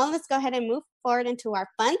now let's go ahead and move forward into our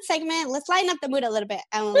fun segment. Let's lighten up the mood a little bit,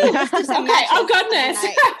 Emily. Let's do some okay. Oh goodness.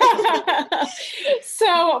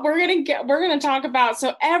 So we're gonna talk about,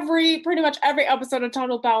 pretty much every episode of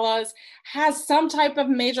Total Bellas has some type of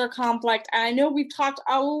major conflict, and I know we've talked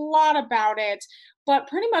a lot about it. But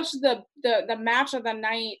pretty much the match of the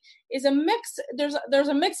night is a mix. There's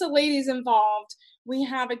a mix of ladies involved. We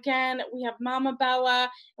have Mama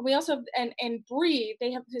Bella, and we also have, and Bree.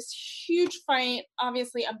 They have this huge fight,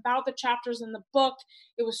 obviously, about the chapters in the book.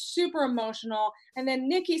 It was super emotional. And then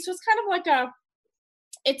Nikki, so it's kind of like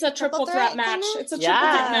it's a triple threat match. It's a triple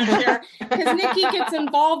threat match here. Because Nikki gets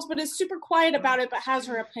involved, but is super quiet about it, but has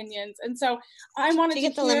her opinions. And so I wanted to She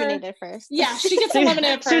gets eliminated first. Yeah, she gets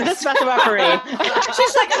eliminated first. She's the special referee.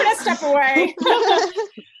 She's like, I'm going to step away.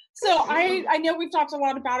 So I know we've talked a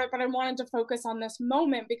lot about it, but I wanted to focus on this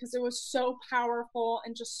moment because it was so powerful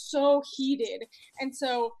and just so heated. And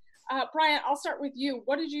so, Brian, I'll start with you.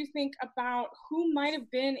 What did you think about who might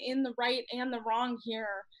have been in the right and the wrong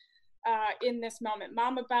here in this moment,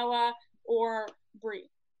 Mama Bella or Bree?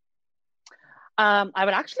 I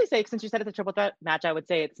would actually say, since you said it's a triple threat match, I would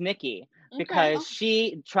say it's Nikki, because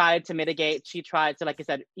she tried to mitigate. She tried to, like I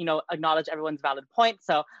said, acknowledge everyone's valid points.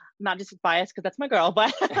 So I'm not just biased because that's my girl,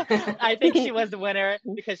 but I think she was the winner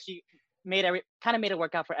because she made it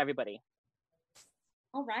work out for everybody.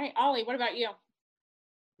 All right, Ollie, what about you?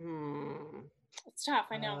 It's tough,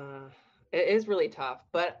 I know. It is really tough,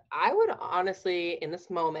 but I would honestly, in this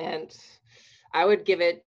moment, I would give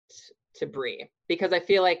it to Bree, because I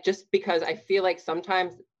feel like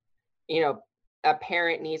sometimes, a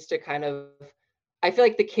parent needs to I feel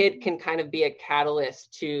like the kid can kind of be a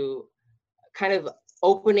catalyst to kind of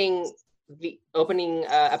opening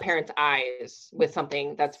a parent's eyes with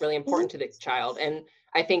something that's really important to the child. And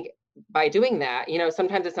I think by doing that,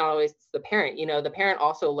 sometimes it's not always the parent, the parent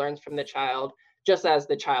also learns from the child, just as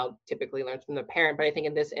the child typically learns from the parent. But I think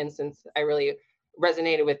in this instance, I really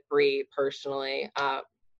resonated with Bree personally.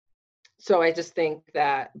 So I just think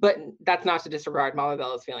that, but that's not to disregard Mama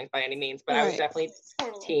Bella's feelings by any means, but I was definitely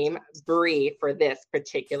team Bree for this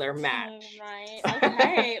particular match. All right.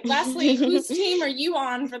 Okay. Leslie, whose team are you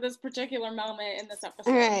on for this particular moment in this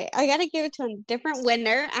episode? All right. I got to give it to a different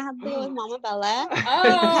winner. I have to go with Mama Bella.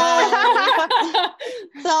 Oh!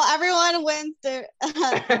 So everyone wins their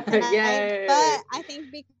Yay. But I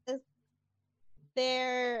think because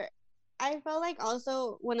I felt like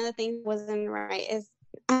also one of the things wasn't right is,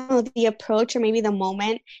 I don't know, the approach or maybe the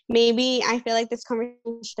moment. Maybe I feel like this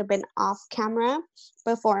conversation should have been off camera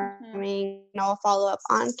before having a follow-up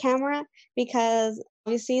on camera, because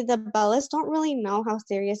obviously the Bellas don't really know how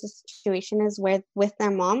serious the situation is with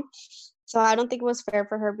their mom. So I don't think it was fair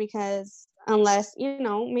for her, because unless,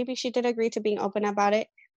 maybe she did agree to being open about it.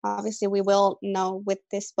 Obviously we will know with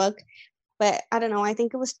this book. But I don't know, I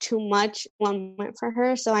think it was too much one moment for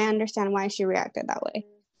her. So I understand why she reacted that way.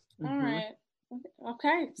 All right.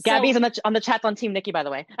 Okay. Gabby's on the chat on Team Nikki, by the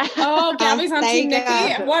way. Oh, Gabby's on Team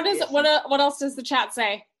Nikki. What else does the chat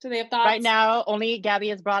say? Do they have thoughts? Right now, only Gabby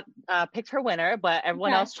has picked her winner, but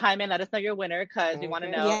everyone else chime in. Let us know your winner, because we want to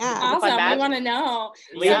know. Yeah, awesome. We want to know.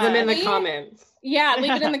 Leave them in the comments. Yeah,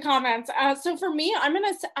 leave it in the comments. So for me, I'm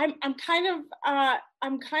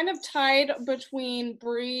kind of tied between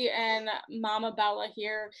Bree and Mama Bella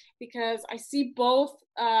here, because I see both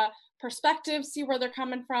perspectives, see where they're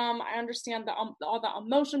coming from. I understand all the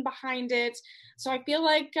emotion behind it. So I feel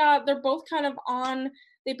like they're both kind of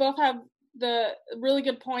they both have the really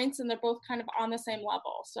good points, and they're both kind of on the same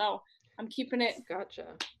level. So I'm keeping it. Gotcha.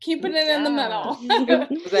 Keeping it in the middle.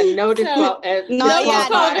 It was a no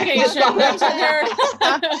disqualification. There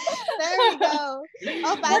we go.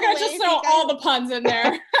 Oh, by we're the gonna way, just throw all the puns in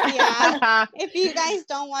there. Yeah. If you guys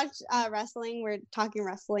don't watch wrestling, we're talking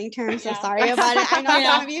wrestling terms, so sorry about it. I know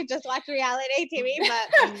some of you just watch reality TV, but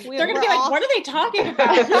they're gonna be like, what are they talking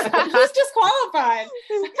about? Who's disqualified?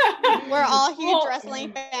 We're all huge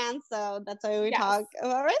wrestling fans, so that's why we talk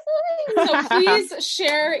about wrestling. So please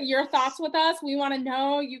share your thoughts with us. We want to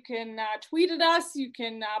know. You can tweet at us. You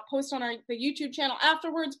can post on the YouTube channel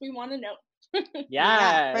afterwards. We want to know.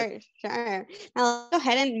 Yeah, for sure. Now let's go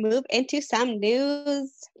ahead and move into some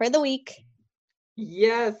news for the week.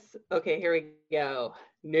 Yes. Okay, here we go.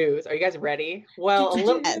 News. Are you guys ready? Well, a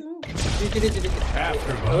little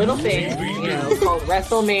thing, called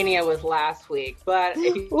WrestleMania was last week. But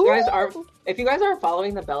if you guys are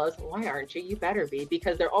following the Bellas, why aren't you? You better be,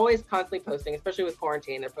 because they're always constantly posting, especially with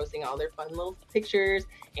quarantine. They're posting all their fun little pictures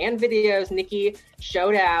and videos. Nikki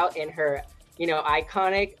showed out in her,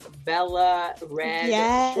 iconic Bella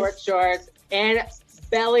red short shorts and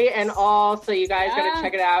belly and all. So you guys gotta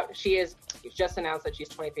check it out. She's just announced that she's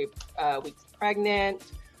 23 weeks pregnant.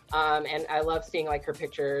 And I love seeing like her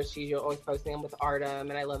pictures. She's always posting them with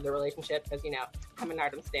Artem, and I love their relationship because I'm an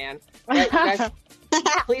Artem stan. But you guys,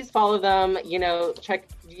 please follow them. Check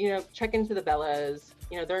into the Bellas.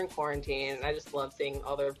 They're in quarantine, and I just love seeing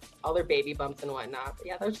all their baby bumps and whatnot. But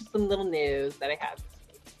yeah, that was just some little news that I had.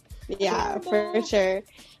 Yeah, for sure.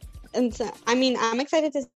 And so, I'm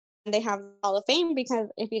excited to see they have Hall of Fame, because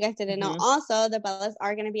if you guys didn't know, also the Bellas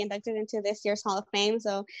are going to be inducted into this year's Hall of Fame.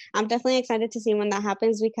 So I'm definitely excited to see when that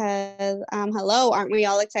happens, because aren't we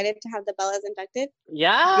all excited to have the Bellas inducted?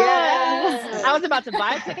 Yes. I was about to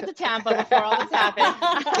buy a ticket to Tampa before all this happened.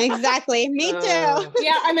 Exactly. Me too.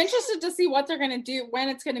 Yeah, I'm interested to see what they're going to do, when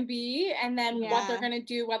it's going to be, and then what they're going to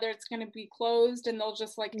do, whether it's going to be closed and they'll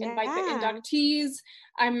just invite the inductees.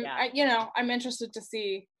 I'm interested to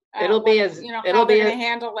see. It'll be going to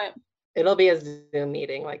handle it. It'll be a Zoom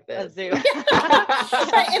meeting like this. A Zoom.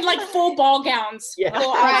 In like full ball gowns. Yeah.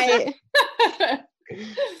 Right.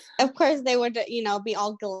 Of course they would, be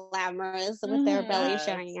all glamorous with their belly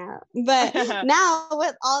showing out. But now,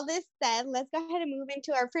 with all this said, let's go ahead and move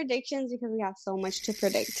into our predictions, because we have so much to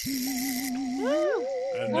predict.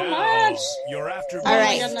 And now, you're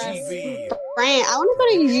AfterBuzz TV. Brian, I want to go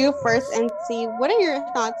to you first and see, what are your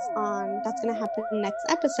thoughts on that's going to happen next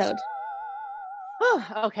episode?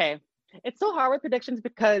 Okay. It's so hard with predictions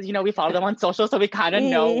because, we follow them on social, so we kind of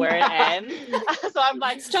know where it ends. So I'm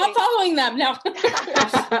like, stop following them. No.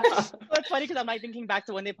 It's funny because I'm like thinking back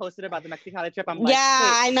to when they posted about the Mexicali trip. I'm like,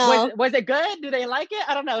 I know. Was it good? Do they like it?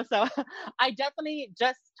 I don't know. So I definitely,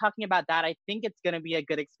 just talking about that, I think it's going to be a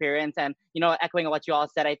good experience. And, echoing what you all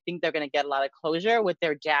said, I think they're going to get a lot of closure with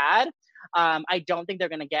their dad. I don't think they're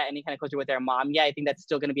going to get any kind of closure with their mom yet. I think that's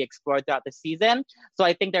still going to be explored throughout the season. So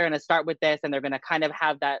I think they're going to start with this, and they're going to kind of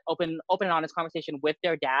have that open and honest conversation with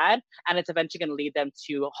their dad. And it's eventually going to lead them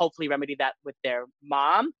to hopefully remedy that with their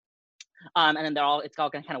mom. And then it's all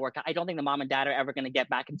going to kind of work out. I don't think the mom and dad are ever going to get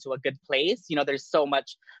back into a good place. There's so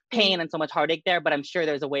much pain and so much heartache there, but I'm sure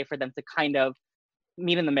there's a way for them to kind of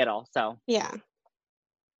meet in the middle. So yeah.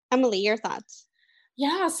 Emily, your thoughts?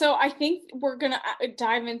 Yeah, so I think we're going to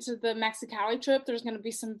dive into the Mexicali trip. There's going to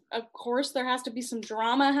be there has to be some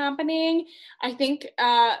drama happening. I think,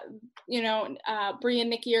 Brie and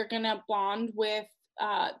Nikki are going to bond with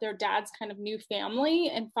their dad's kind of new family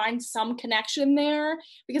and find some connection there,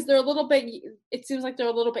 because it seems like they're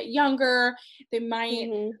a little bit younger. They might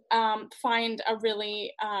find a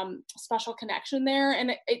really special connection there.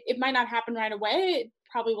 And it might not happen right away. It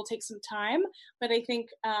probably will take some time, but I think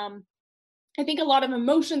a lot of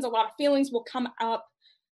emotions, a lot of feelings will come up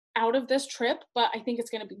out of this trip, but I think it's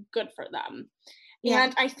going to be good for them. Yeah.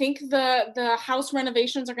 And I think the house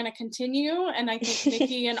renovations are going to continue, and I think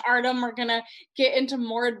Nikki and Artem are going to get into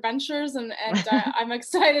more adventures, and I'm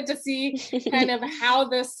excited to see kind of how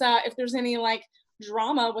this, if there's any like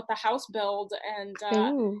drama with the house build, and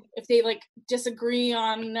if they like disagree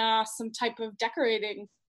on some type of decorating.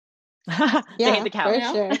 Yeah, the couch.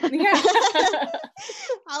 For sure. Yeah.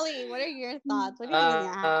 Holly, what are your thoughts? What do you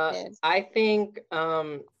think happened? I think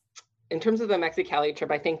in terms of the Mexicali trip,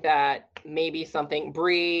 I think that maybe something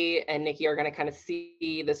Brie and Nikki are going to kind of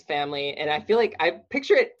see this family, and I feel like I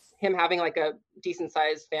picture him having like a decent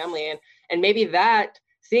sized family, and maybe that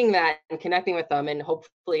seeing that and connecting with them, and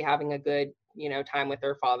hopefully having a good time with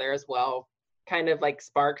their father as well, kind of like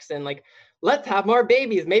sparks and like let's have more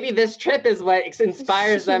babies. Maybe this trip is what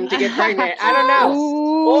inspires them to get pregnant. I don't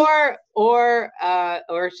know. Or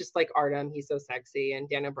it's just like Artem, he's so sexy, and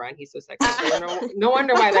Daniel Bryan, he's so sexy. So no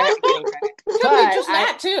wonder why they're getting pregnant. But just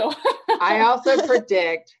that too. I also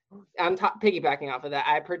predict, I'm piggybacking off of that,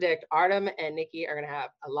 I predict Artem and Nikki are going to have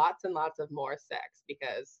lots and lots of more sex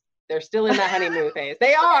because they're still in that honeymoon phase.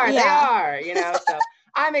 They are, you know, so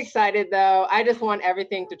I'm excited though. I just want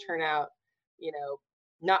everything to turn out, you know,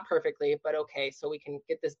 not perfectly, but okay, so we can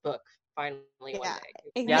get this book finally one day.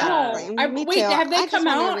 Exactly. Yeah. Wait, have they come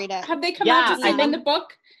out? Have they come out to see when the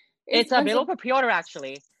book? It's available for pre-order,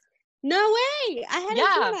 actually. No way! I hadn't seen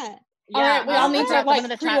that. All right, we all need to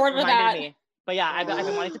like pre-order that. But yeah, I've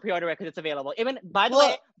been wanting to pre-order it because it's available. Even, by the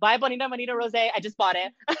way, buy Bonita Manita Rosé. I just bought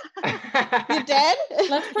it. You did?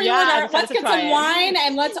 Let's pre-order. Let's get some wine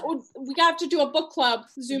and we got to do a book club.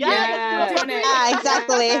 Zoom in. Yeah,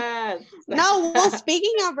 exactly. No, well,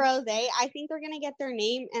 speaking of rosé, I think they're going to get their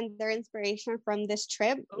name and their inspiration from this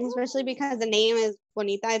trip, especially because the name is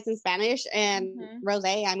Bonita. It's in Spanish, and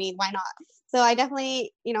rosé, I mean, why not? So I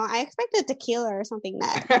definitely, you know, I expected tequila or something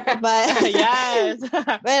next, but yes.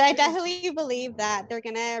 But I definitely believe that they're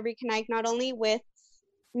gonna reconnect not only with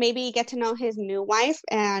maybe get to know his new wife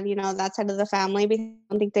and, you know, that side of the family, because I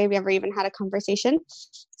don't think they've ever even had a conversation.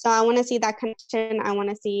 So I want to see that connection. I want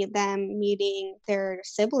to see them meeting their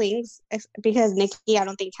siblings because Nikki, I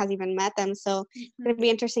don't think, has even met them. So it's going to be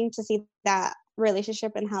interesting to see that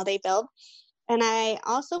relationship and how they build. And I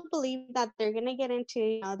also believe that they're going to get into,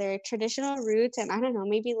 you know, their traditional roots and, I don't know,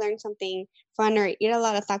 maybe learn something fun or eat a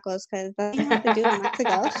lot of tacos because that's what you have to do in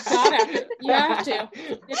Mexico. You have to.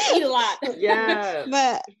 Just eat a lot. Yeah.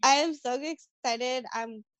 But I am so excited.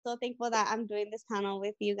 I'm so thankful that I'm doing this panel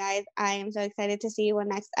with you guys. I am so excited to see what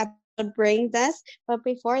next episode brings us. But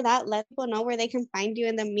before that, let people know where they can find you.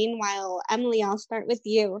 In the meanwhile, Emily, I'll start with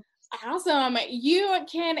you. Awesome. You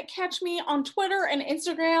can catch me on Twitter and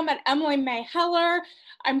Instagram at Emily May Heller.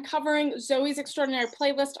 I'm covering Zoe's Extraordinary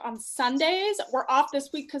Playlist on Sundays. We're off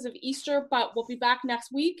this week because of Easter, but we'll be back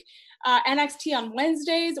next week. NXT on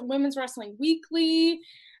Wednesdays, Women's Wrestling Weekly,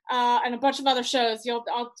 and a bunch of other shows.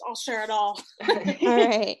 I'll share it all. All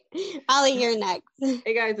right. Ollie, you're next.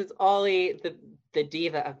 Hey guys, it's Ollie, the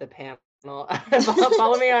diva of the panel.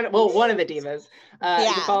 Follow me on, well, one of the divas.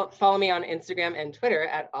 You can follow me on Instagram and Twitter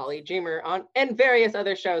at Ollie Dreamer and various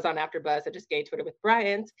other shows on AfterBuzz, such as Gay Twitter with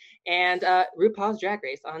Bryant and RuPaul's Drag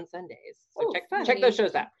Race on Sundays. So check those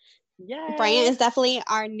shows out. Yeah, Bryant is definitely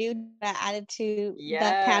our new added to the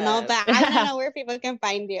panel, but I want to know where people can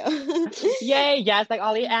find you. Yay, yes, like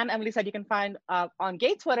Ollie and Emily said, you can find on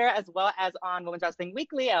Gay Twitter as well as on Women's Wrestling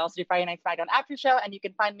Weekly. I also do Friday Night SmackDown After Show, and you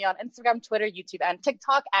can find me on Instagram, Twitter, YouTube, and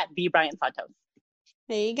TikTok at @BRyantSantos.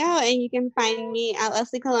 There you go, and you can find me at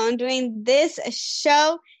Leslie Colon doing this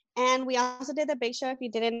show. And we also did the Big Show. If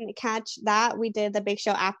you didn't catch that, we did the Big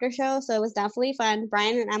Show after show. So it was definitely fun.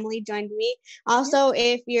 Brian and Emily joined me. Also,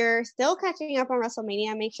 if you're still catching up on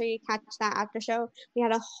WrestleMania, make sure you catch that after show. We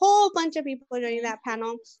had a whole bunch of people joining that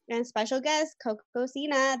panel. And special guest, Coco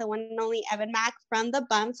Cena, the one and only Evan Mack from The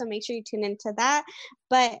Bump. So make sure you tune into that.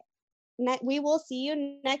 But we will see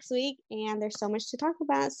you next week. And there's so much to talk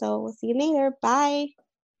about. So we'll see you later. Bye.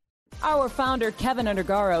 Our founder, Kevin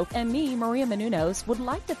Undergaro, and me, Maria Menounos, would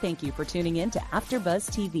like to thank you for tuning in to AfterBuzz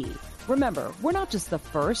TV. Remember, we're not just the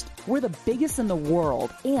first, we're the biggest in the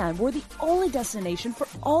world, and we're the only destination for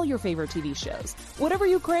all your favorite TV shows. Whatever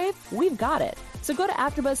you crave, we've got it. So go to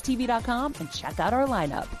AfterBuzzTV.com and check out our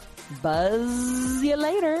lineup. Buzz you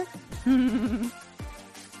later. The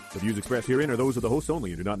views expressed herein are those of the hosts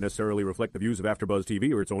only and do not necessarily reflect the views of AfterBuzz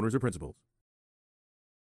TV or its owners or principals.